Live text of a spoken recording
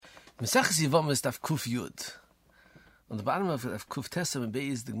Mesachas Yevamos daf Kuf Yud. On the bottom of Kuf Tesam and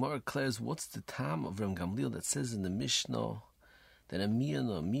Beis, the Gemara declares what's the time of Ram Gamliel that says in the Mishnah that a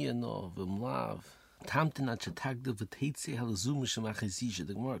miyano v'mlav tamtin at shetagda v'teitze halazum shemachizisha.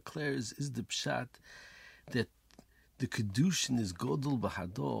 The Gemara declares is the pshat that the קידושין is godol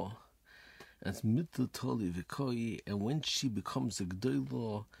b'hado and it's mitl toli v'koi, and when she becomes a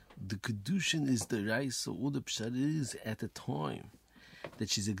gdoilo, the קידושין is the raisa, or the pshat is at the time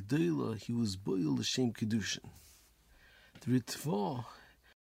that she's a gdoila, he was boil l'shem קידושין. The Ritva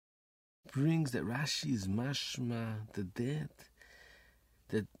brings that Rashi is mashma that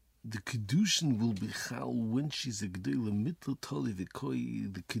the קידושין will be chal when she's a gdoila mitl toli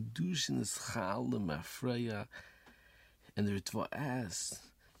v'koi. The קידושין is chal l'mafreya, and the Ritva asks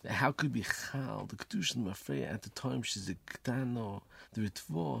that how could be chal the קידושין l'mafreya at the time she's a ktano. The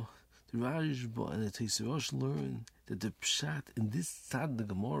Ritva, the Rajba, and the Teisirosh learn that the pshat in this side the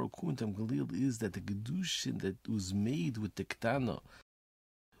Gemara according to Galil is that the קידושין that was made with the ktana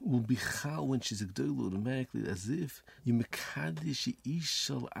will be chal when she's a gdoila automatically, as if you mekadesh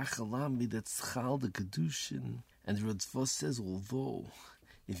ishal achalami, that's chal the קידושין. And the Ritva says, although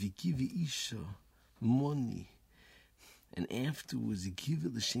if you give Isha money and afterwards you give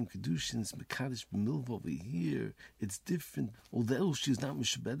it l'shem קידושין, it's mekadesh b'milva over here, it's different. Although she's not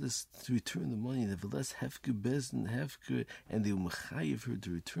mishbedes to return the money, nevertheless hefker bezin hefker, and they will mechayev her to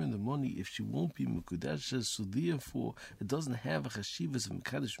return the money if she won't be mekudeshes. So therefore, it doesn't have a chashivas of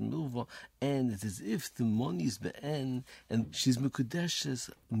mekadesh b'milva, and it's as if the money is be'en and she's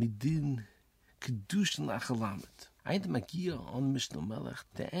mekudeshes midin קידושין l'achalamet. I had to magia on Mishnah Melech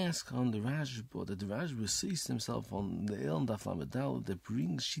to ask on the Rajba that the Rajba says himself on the El Daf Lamed that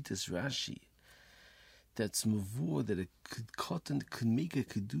brings Shitas Rashi that's mavur that a cotton could make a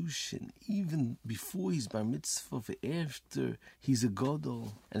קידושין even before he's bar mitzvah for after he's a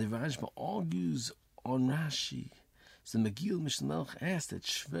gadol, and the Rajba argues on Rashi. So the Megillah Mishnah Melech asked that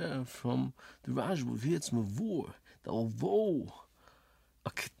shver from the Rajba here it's mavur that although a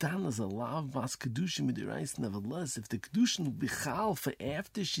ketan is a lav bas קידושין midiraisa, nevertheless, if the קידושין will be chal for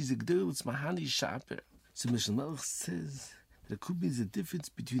after she's a gdoil, it's mahani shaper. So Mishnah Melech says that there could be the difference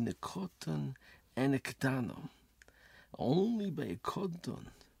between a cotton and a ketana. Only by a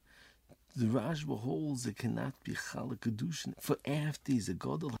cotton, the Rajba holds it cannot be chal a קידושין for after he's a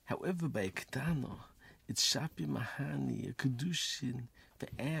gadol. However, by a ketana, it's shaper mahani a קידושין for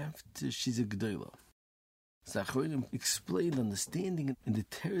after she's a gdoila. Zachronim explained understanding in the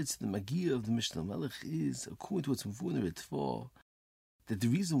teretz the magia of the Mishnah Melech is, according to what's before in the Ritva, that the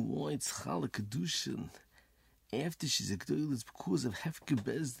reason why it's chal קידושין after she's a gdoila is because of hefker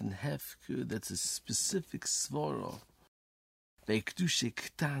bezdin hefker, that's a specific svara by kedusha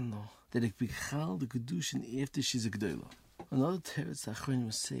ktana, that it be chal the קידושין after she's a gdoila. Another teretz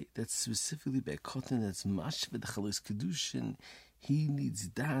Zachronim say that specifically by cotton that's mashve the chalos קידושין, he needs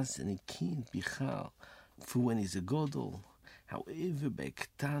das and it can't be chal for when he's a gadol. However, by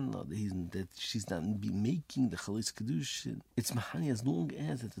ketana, that she's not be making the chalos קידושין, it's mahani as long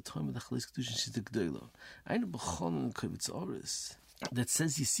as at the time of the chalos קידושין she's a gdoila. I know b'chonon kovitz oris that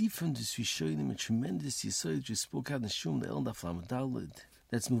says you see from this Rishonim a tremendous yesod we spoke out in Shum the El Daf Lamed Daled.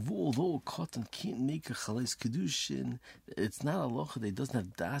 That's mavur, although a cotton can't make a chalos קידושין, it's not a halacha that it doesn't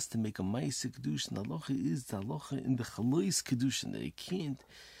have das to make a ma'aseh קידושין. The halacha is the halacha in the chalos קידושין that it can't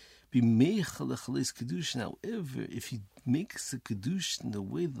be meichel a chalos קידושין. However, if he makes a קידושין the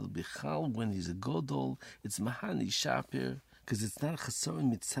way that'll be chal when he's a gadol, it's mahani shaper, because it's not a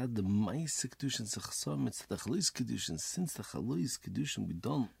chasaron mitzad the ma'aseh קידושין, it's a chasaron mitzad the chalos קידושין. Since the chalos קידושין be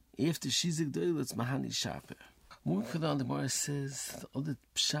done after she's a gdoil, it's mahani shaper. More further on, the Gemara says the other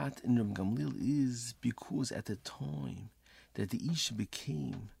pshat in Ram Gamliel is because at the time that the Isha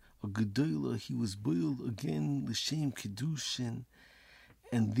became a gdoila, he was boiled again l'shem קידושין,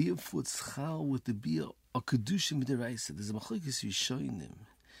 and therefore it's chal with the beer a קידושין midiraisa. There's a machlokes Rishonim in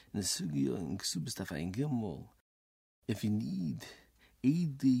the sugya in Ksubas Daf Ayin Gimel. If you need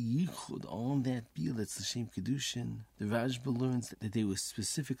Eidei Yichud on that beer that's l'shem קידושין, the Rajba learns that they were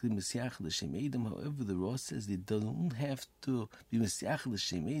specifically Mesiach l'shem Edom. However, the Rosh says they don't have to be Mesiach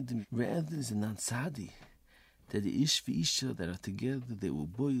l'shem Edom. Rather, it's a non-Sahdi that the ish v'isha that are together, they will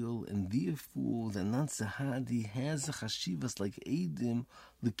boil, and therefore the non-Sahadi has a chashivas like Edom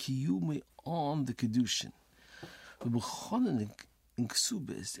l'kiyume on the קידושין. But b'chonon in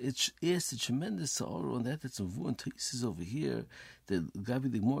Ksubas, it's a tremendous sorrow on that. That's important. Taisis over here, that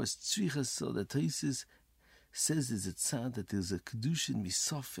Gabi the Gemara is tzricha, so that Taisis says there's a tzad that there's a קידושין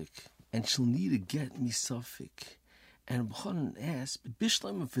misafik, and she'll need a get misafik. And Rabbi asked, but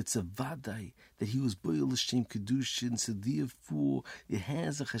Bishlam, if it's a vadai that he was boil l'shem קידושין, so therefore it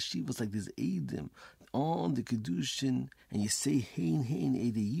has a chashivas like this edim on the קידושין, and you say hein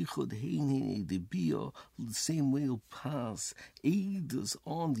ede yichud, hein ede bia, the same way will pass edus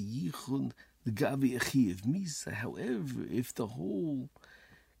on the yichud, the gavi achiv misa. However, if the whole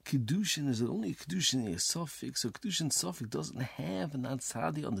קידושין is only a קידושין a suffix, so קידושין suffix doesn't have an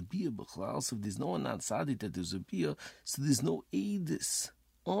sahdi on the bia b'chlal, so if there's no sahdi that there's a bia, so there's no edus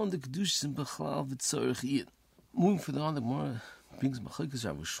on the קידושין b'chlal v'tzorich yin. Moving further on, the Gemara brings machlokes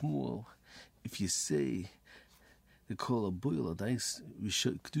Rav Shmuel. If you say they call a boil a dice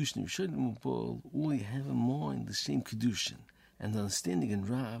קידושין rishonim boil, all you have in mind the same קידושין. And the understanding in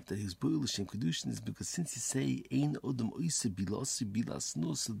Rav that his boil l'shem קידושין is because since you say ein odom oise bilasi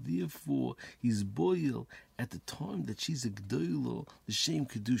bilasno, so therefore he's boil at the time that she's a gdoilo l'shem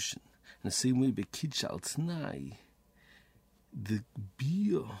קידושין. In the same way by kiddush al t'nai, the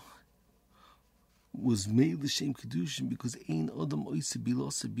bia was made l'shem קידושין because ein odom oise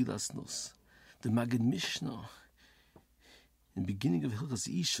bilasi bilasnos. The Magid Mishnah in the beginning of Hilchas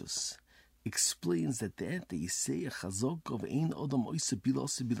Ishus explains that you say a chazok of ein odom oise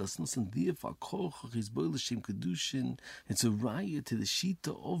bilasi bilasnos, and therefore koch is boil l'shem קידושין. It's a raya to the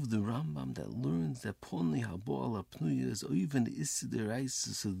shita of the Rambam that learns that poni habo ala pnuya is even issa deraisa.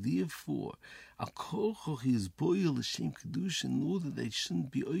 So therefore a koch is boil l'shem קידושין in order that they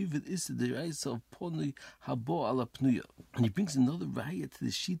shouldn't be over issa deraisa of poni habo ala pnuya. And he brings another raya to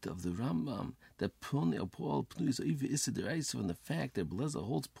the shita of the Rambam that poni habo ala pnuya is over issa deraisa from the fact that Blazer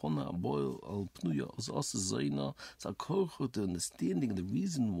holds poni habo al pnuya is also zoyna. So the understanding, the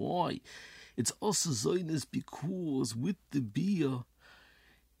reason why it's also zoyna is because with the bia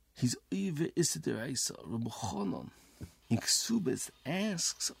he's over issa deraisa. Rabbi Chanan in Ksubas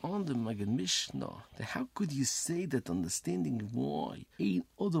asks on the Magid Mishnah that how could you say that understanding why ein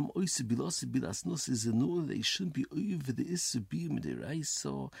odom oise bilasi bilasnos is in order that he shouldn't be over the issa bia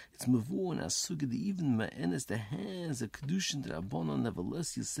midiraisa. It's mavur and asuga that even ma'enes that has a kedushin d'rabbanan,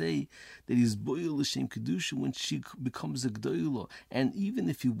 nevertheless you say that he's boil l'shem kedushin when she becomes a gdoila, and even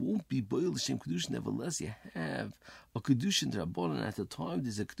if he won't be boil l'shem kedushin, nevertheless you have a kedushin d'rabbanan at the time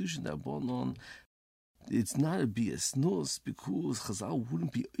there's a kedushin d'rabbanan. It's not a bias nos because Chazal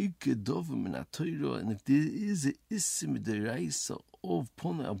wouldn't be oikedovim in a Torah, and if there is a isim deraisa of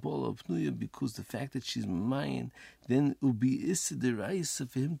pona abola pnuya because the fact that she's mine, then it will be isim deraisa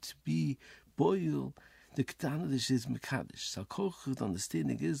for him to be boil the ketana that she's mekadosh. So the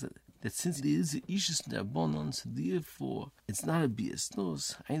understanding is that since there is a ishus d'rabbanan, so therefore it's not a bias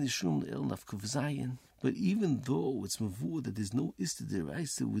nos. Ein shum le'el nafkav zayin. But even though it's mavur that there's no ista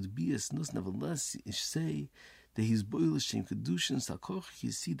deraisa with bias nos, nevertheless you say that he's boil l'shem קידושין sakoch.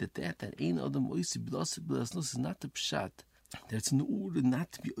 You see that ein odom oise bilasi bilasnos is not the pshat. That's in order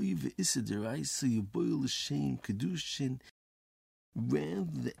not to be over ista deraisa, you boil l'shem קידושין. Rather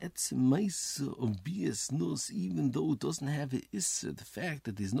the etzem maisa of bias nos, even though it doesn't have a issa, the fact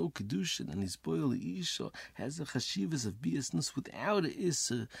that there's no kedushin and his boil isha has a chashivas of bias nos without a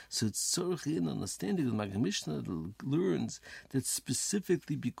issa, so it's tzorch in understanding of Magid Mishnah learns that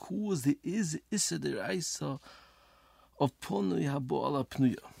specifically because there is a issa deraisa of ponui habo ala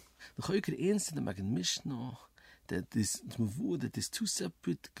pnuya. The Choy could answer the Magid Mishnah that there's two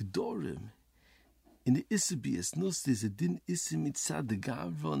separate gedorim. In the Issa Bias Nus, there's a din Issa mitzad the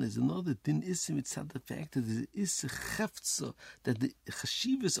Gavra, and there's another din Issa mitzad the fact that there's a Issa Cheftza, that the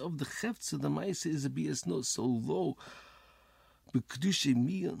Chashivas of the Cheftza, the Maisa is a Bias Nus, so low, but Kedusha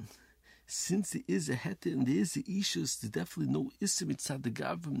Mian, since there is a Heter and there is a Ishus, there's definitely no Issa mitzad the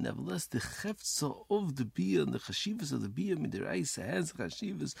Gavra. Nevertheless, the Cheftza of the Bia and the Chashivas of the Bia Midiraisa has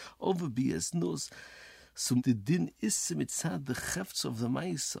Chashivas of a Bias Nus, so the din Issa mitzad the Cheftza of the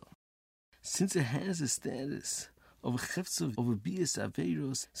Maisa. Since it has a status of a chefetz of a bias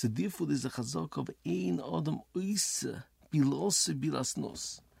averos, so therefore there's a chazak of ein odom oise bilose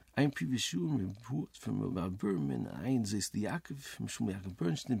bilasnos. Ein previous report from Rabbi Berman, ein zeis the Yaakov from Shmuel Yaakov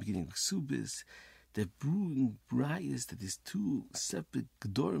Bernstein in the beginning of Ksubis, that brewing brayas that there's two separate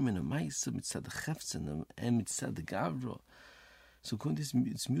gedorim and a maisa mitzad the chefetz and mitzad the gavra. So according to this,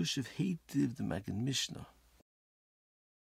 it's Moshev Heitiv the Magid Mishnah.